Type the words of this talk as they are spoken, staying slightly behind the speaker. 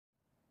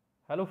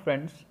Hello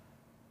friends,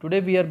 today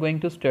we are going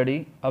to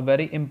study a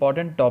very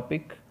important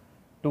topic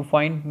to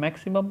find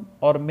maximum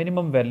or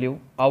minimum value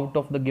out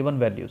of the given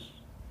values.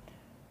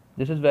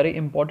 This is very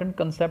important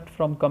concept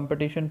from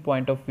competition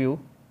point of view.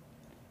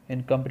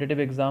 In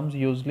competitive exams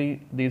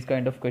usually these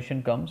kind of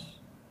question comes,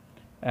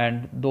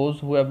 and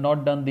those who have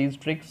not done these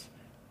tricks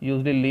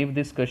usually leave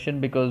this question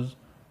because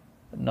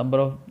number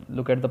of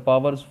look at the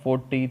powers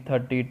 40,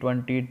 30,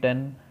 20,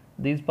 10.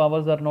 These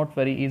powers are not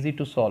very easy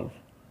to solve,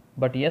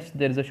 but yes,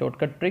 there is a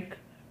shortcut trick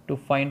to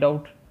find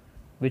out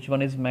which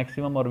one is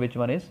maximum or which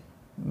one is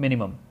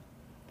minimum.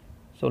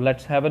 So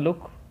let's have a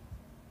look.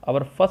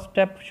 Our first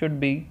step should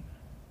be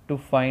to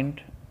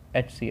find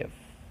HCF.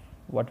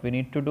 What we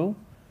need to do?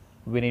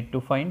 We need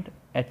to find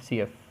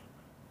HCF.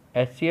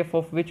 HCF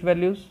of which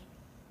values?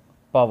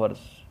 Powers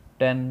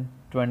 10,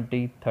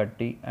 20,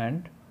 30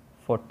 and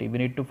 40. We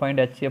need to find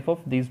HCF of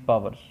these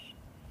powers.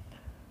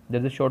 There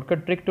is a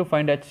shortcut trick to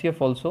find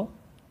HCF also.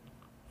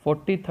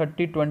 40,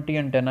 30, 20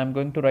 and 10. I am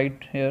going to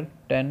write here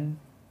 10,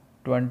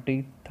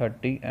 20,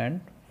 30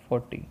 and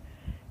 40.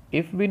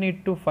 If we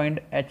need to find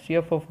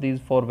HCF of these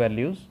four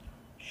values,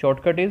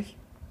 shortcut is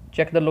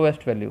check the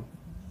lowest value.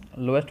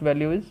 Lowest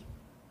value is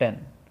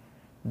 10.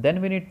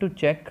 Then we need to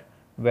check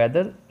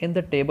whether in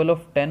the table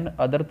of 10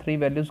 other three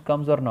values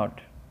comes or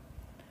not.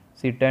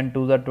 See, 10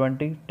 2s are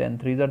 20, 10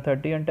 3s are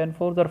 30 and 10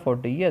 4s are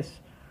 40. Yes,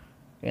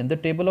 in the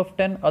table of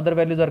 10 other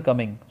values are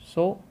coming.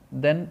 So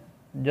then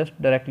just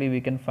directly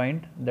we can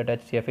find that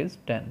HCF is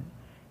 10.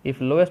 If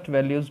lowest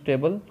values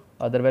table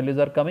other values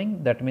are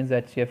coming, that means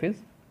HCF is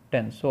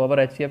 10. So our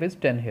HCF is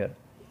 10 here.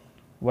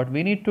 What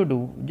we need to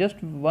do,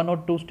 just one or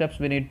two steps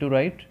we need to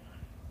write.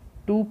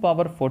 2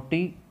 power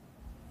 40,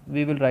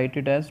 we will write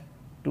it as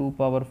 2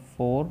 power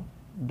 4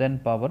 then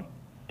power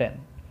 10.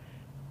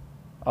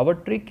 Our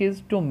trick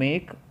is to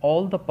make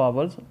all the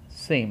powers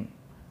same,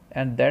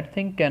 and that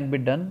thing can be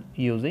done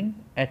using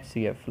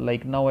HCF.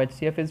 Like now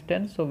HCF is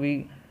 10, so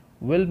we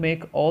will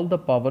make all the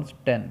powers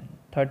 10.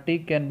 30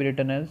 can be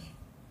written as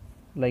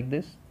like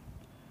this,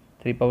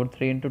 3 power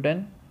 3 into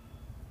 10,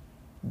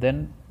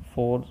 then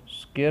 4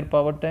 square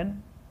power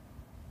 10,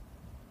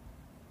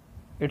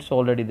 it's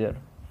already there,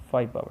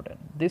 5 power 10.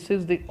 This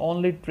is the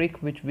only trick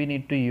which we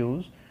need to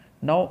use.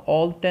 Now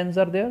all 10s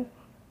are there,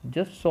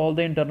 just solve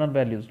the internal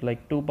values.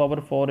 Like 2 power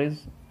 4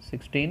 is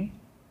 16,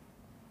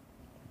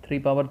 3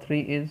 power 3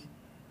 is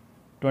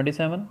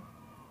 27,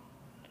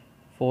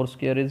 4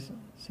 square is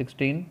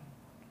 16,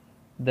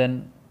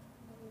 then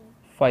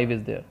 5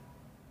 is there.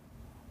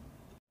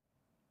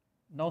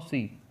 Now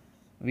see,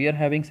 we are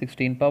having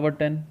 16 power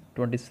 10,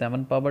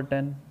 27 power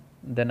 10,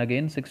 then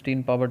again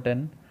 16 power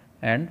 10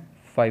 and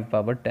 5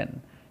 power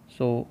 10.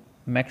 So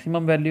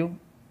maximum value,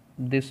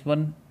 this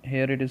one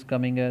here it is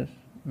coming as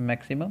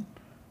maximum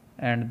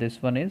and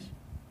this one is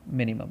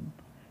minimum.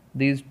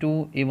 These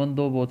two, even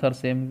though both are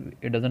same,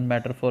 it doesn't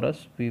matter for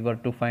us. We were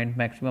to find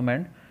maximum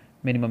and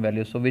minimum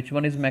value. So which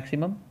one is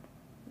maximum?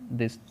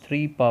 This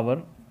 3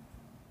 power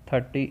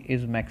 30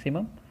 is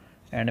maximum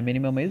and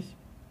minimum is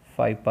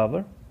 5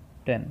 power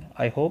 10.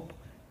 I hope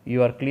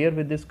you are clear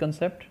with this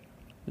concept.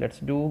 Let's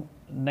do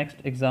next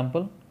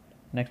example.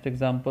 Next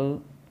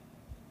example,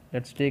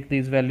 let's take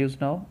these values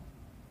now.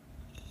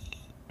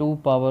 2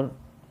 power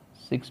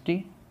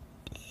 60,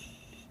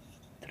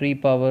 3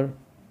 power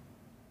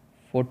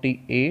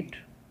 48,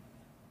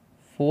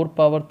 4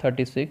 power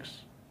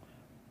 36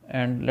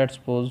 and let's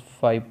suppose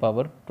 5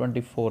 power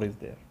 24 is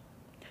there.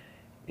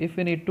 If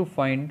we need to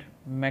find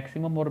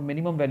maximum or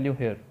minimum value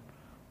here,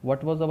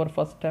 what was our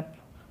first step?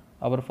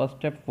 Our first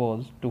step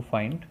was to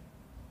find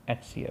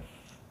HCF,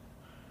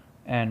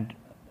 and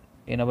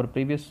in our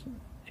previous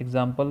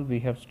example we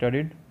have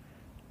studied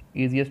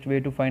easiest way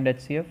to find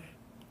HCF.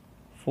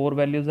 Four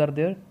values are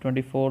there,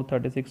 24,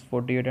 36,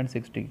 48 and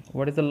 60.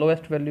 What is the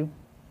lowest value?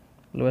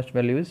 Lowest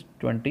value is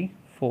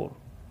 24.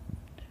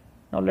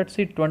 Now let's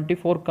see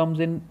 24 comes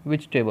in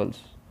which tables?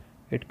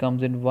 It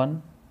comes in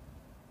 1,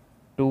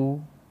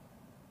 2,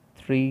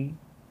 3,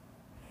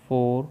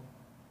 4,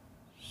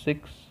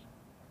 6,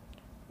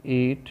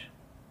 8,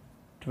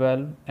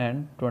 12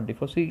 and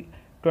 24. See,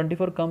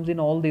 24 comes in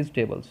all these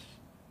tables.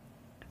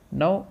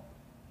 Now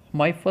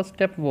my first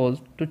step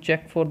was to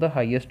check for the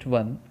highest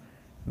one,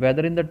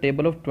 whether in the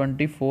table of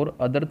 24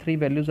 other three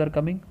values are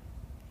coming.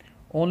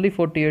 Only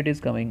 48 is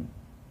coming,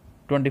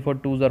 24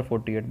 2s are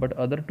 48, but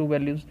other two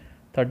values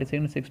 36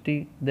 and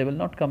 60, they will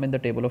not come in the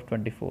table of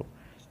 24.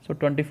 So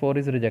 24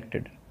 is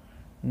rejected.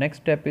 Next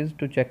step is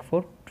to check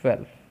for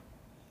 12.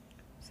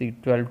 See,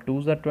 12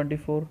 2s are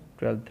 24,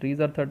 12 3s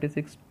are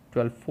 36,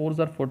 12 4s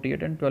are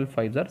 48 and 12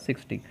 5s are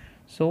 60.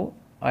 So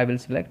I will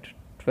select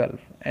 12.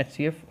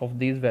 HCF of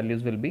these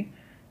values will be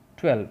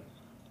 12.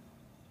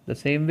 The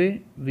same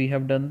way we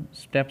have done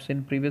steps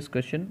in previous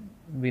question,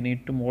 we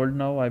need to mold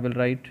now. I will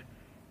write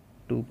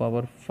 2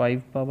 power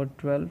 5 power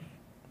 12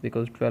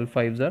 because 12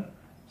 5s are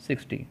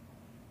 60.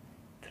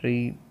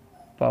 3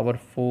 power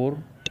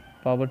 4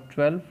 power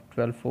 12,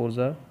 12 4s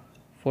are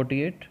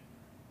 48.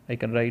 I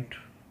can write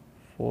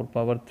 4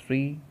 power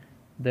 3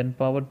 then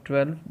power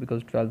 12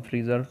 because 12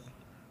 3s are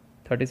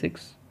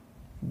 36.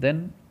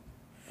 Then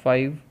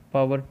 5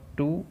 power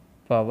 2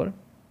 power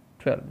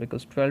 12,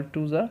 because 12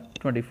 twos are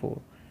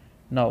 24.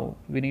 Now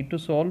we need to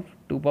solve.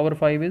 2 power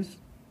 5 is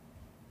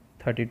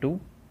 32,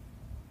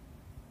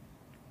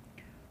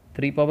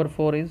 3 power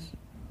 4 is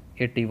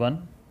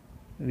 81.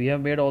 We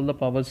have made all the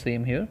powers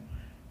same here.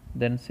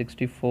 Then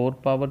 64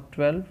 power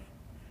 12,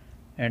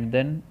 and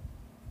then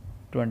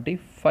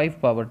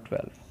 25 power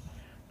 12.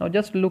 Now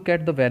just look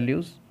at the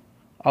values.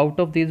 Out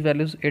of these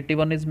values,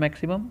 81 is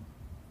maximum,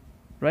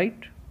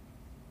 right?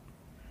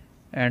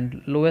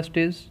 And lowest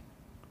is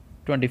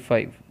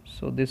 25.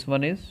 So this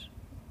one is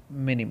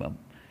minimum.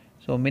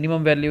 So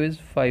minimum value is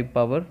 5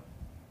 power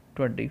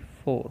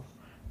 24.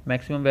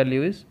 Maximum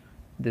value is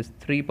this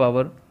 3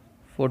 power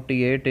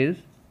 48 is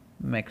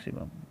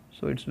maximum.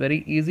 So it's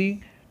very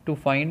easy to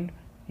find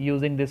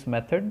using this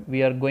method.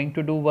 We are going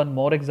to do one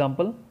more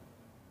example.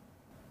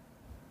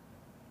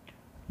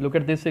 Look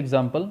at this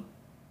example.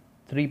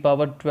 3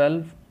 power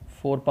 12,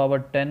 4 power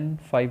 10,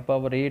 5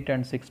 power 8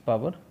 and 6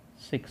 power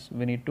 6.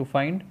 We need to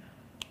find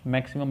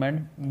maximum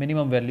and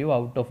minimum value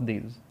out of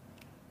these.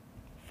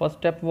 First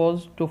step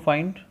was to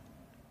find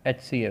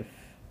HCF.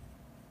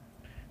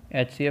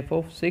 HCF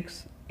of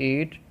 6,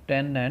 8,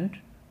 10 and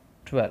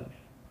 12.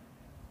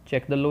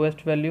 Check the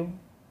lowest value.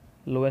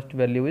 Lowest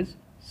value is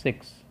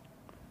 6.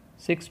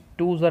 6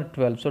 twos are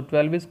 12. So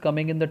 12 is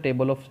coming in the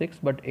table of 6,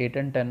 but 8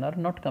 and 10 are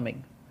not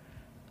coming.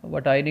 So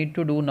what I need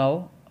to do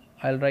now,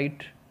 I'll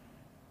write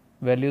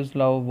values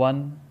now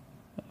 1,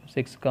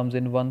 6 comes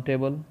in 1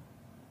 table,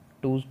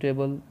 2's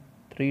table,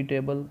 3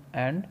 table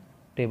and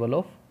table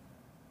of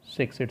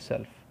 6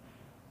 itself.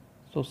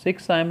 So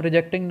 6 I am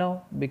rejecting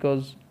now,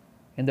 because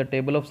in the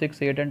table of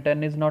 6, 8 and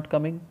 10 is not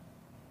coming.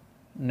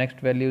 Next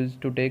value is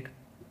to take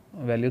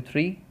value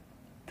 3.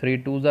 3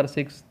 twos are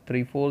 6,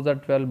 3 fours are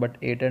 12, but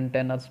 8 and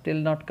 10 are still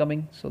not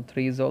coming. So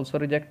 3 is also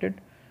rejected.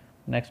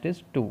 Next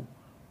is 2.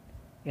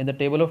 In the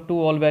table of 2,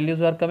 all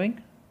values are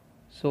coming.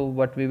 So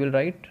what we will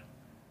write?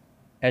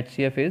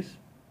 HCF is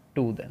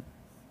 2 then.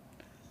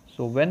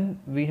 So when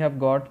we have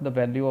got the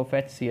value of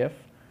HCF,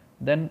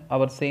 then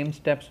our same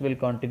steps will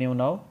continue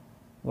now.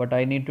 What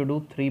I need to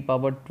do, 3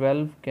 power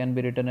 12 can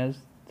be written as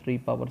 3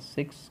 power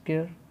 6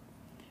 square.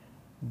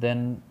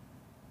 Then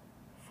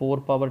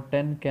 4 power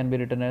 10 can be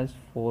written as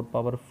 4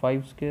 power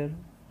 5 square.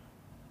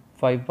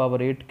 5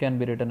 power 8 can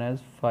be written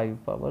as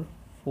 5 power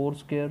 4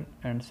 square,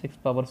 and 6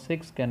 power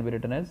 6 can be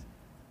written as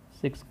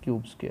 6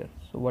 cube square.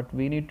 So what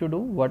we need to do,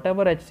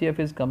 whatever HCF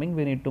is coming,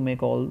 we need to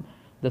make all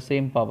the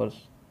same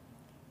powers.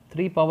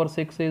 3 power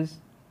 6 is,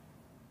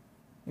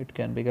 it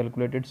can be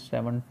calculated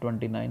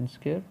 729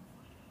 square.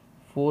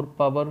 4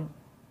 power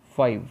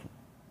 5,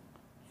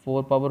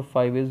 4 power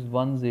 5 is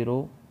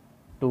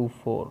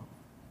 1024.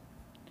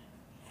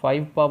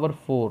 5 power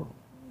 4,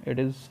 it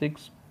is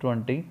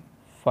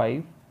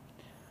 625,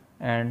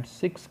 and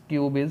 6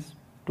 cube is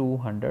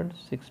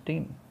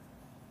 216.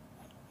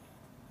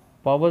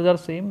 Powers are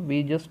same,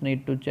 we just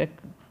need to check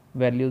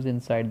values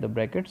inside the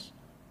brackets.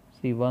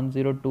 See,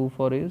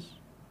 1024 is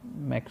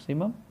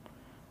maximum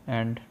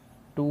and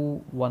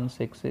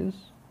 216 is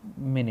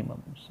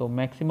minimum. So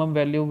maximum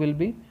value will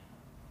be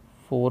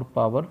 4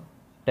 power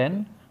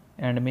 10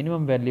 and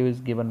minimum value is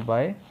given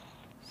by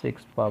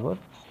 6 power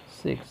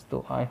 6.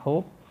 So I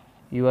hope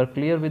you are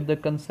clear with the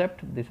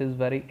concept. This is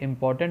very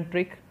important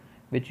trick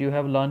which you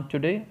have learned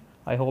today.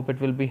 I hope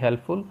it will be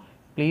helpful.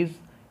 Please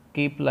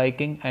keep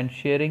liking and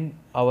sharing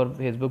our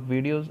Facebook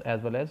videos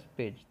as well as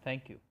page.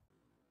 Thank you.